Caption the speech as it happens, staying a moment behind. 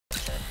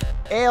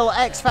Ill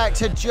X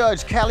Factor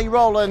judge Kelly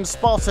Rowland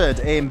spotted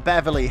in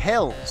Beverly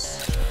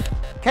Hills.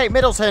 Kate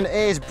Middleton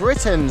is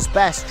Britain's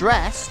best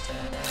dressed.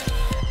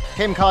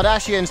 Kim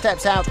Kardashian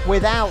steps out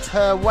without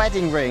her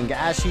wedding ring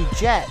as she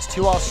jets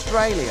to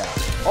Australia.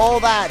 All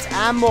that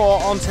and more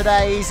on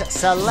today's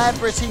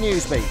Celebrity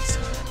Newsbeat.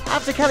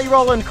 After Kelly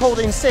Rowland called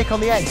in sick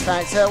on the X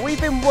Factor, we've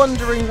been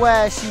wondering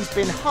where she's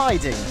been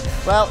hiding.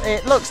 Well,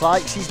 it looks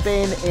like she's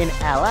been in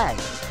LA.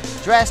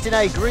 Dressed in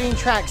a green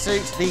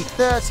tracksuit, the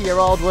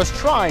 30-year-old was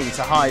trying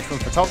to hide from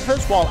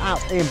photographers while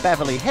out in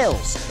Beverly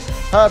Hills.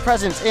 Her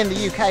presence in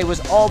the UK was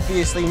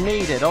obviously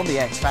needed on the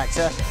X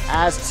Factor,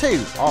 as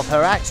two of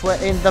her acts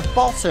were in the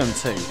bottom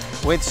two,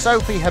 with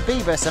Sophie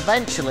Habibus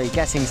eventually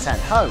getting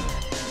sent home.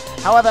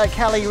 However,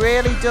 Kelly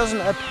really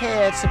doesn't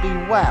appear to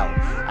be well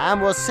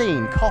and was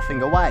seen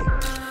coughing away.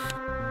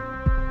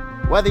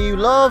 Whether you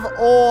love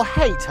or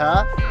hate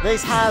her,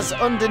 this has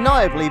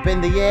undeniably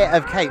been the year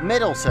of Kate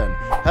Middleton.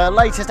 Her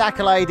latest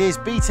accolade is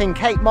beating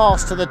Kate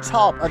Moss to the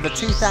top of the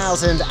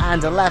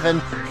 2011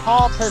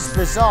 Harper's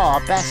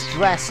Bazaar Best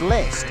Dressed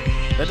list.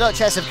 The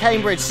Duchess of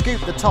Cambridge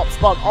scooped the top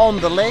spot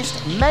on the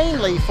list,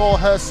 mainly for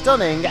her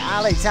stunning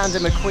Alexander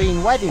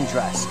McQueen wedding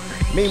dress.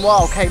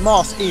 Meanwhile, Kate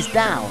Moss is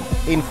down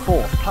in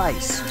 4th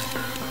place.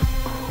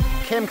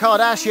 Kim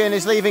Kardashian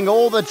is leaving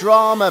all the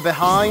drama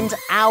behind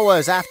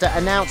hours after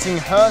announcing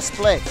her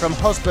split from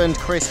husband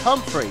Chris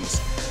Humphries.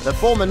 The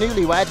former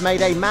newlywed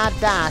made a mad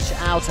dash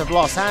out of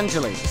Los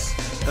Angeles.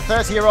 The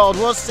 30-year-old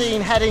was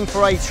seen heading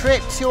for a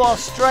trip to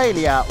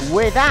Australia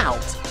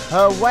without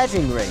her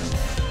wedding ring.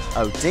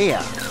 Oh dear.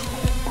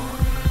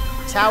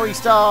 Towie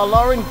star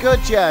Lauren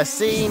Goodger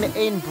seen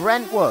in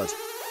Brentwood.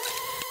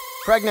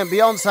 Pregnant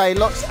Beyoncé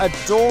looks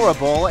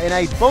adorable in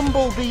a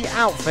bumblebee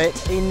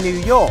outfit in New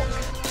York.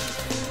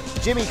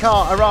 Jimmy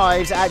Carr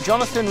arrives at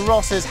Jonathan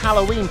Ross's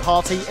Halloween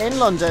party in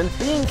London,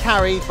 being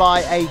carried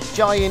by a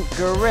giant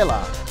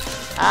gorilla.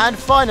 And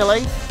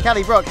finally,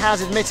 Kelly Brook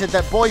has admitted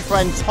that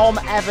boyfriend Tom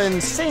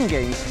Evans'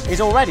 singing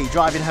is already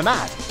driving her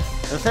mad.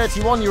 The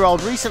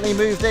 31-year-old recently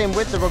moved in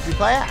with the rugby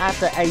player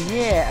after a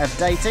year of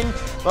dating,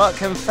 but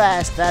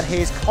confessed that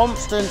his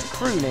constant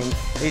crooning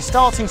is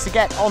starting to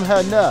get on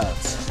her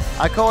nerves.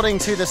 According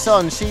to The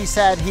Sun, she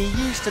said he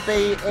used to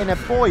be in a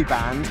boy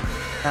band.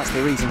 That's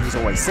the reason he's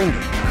always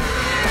singing.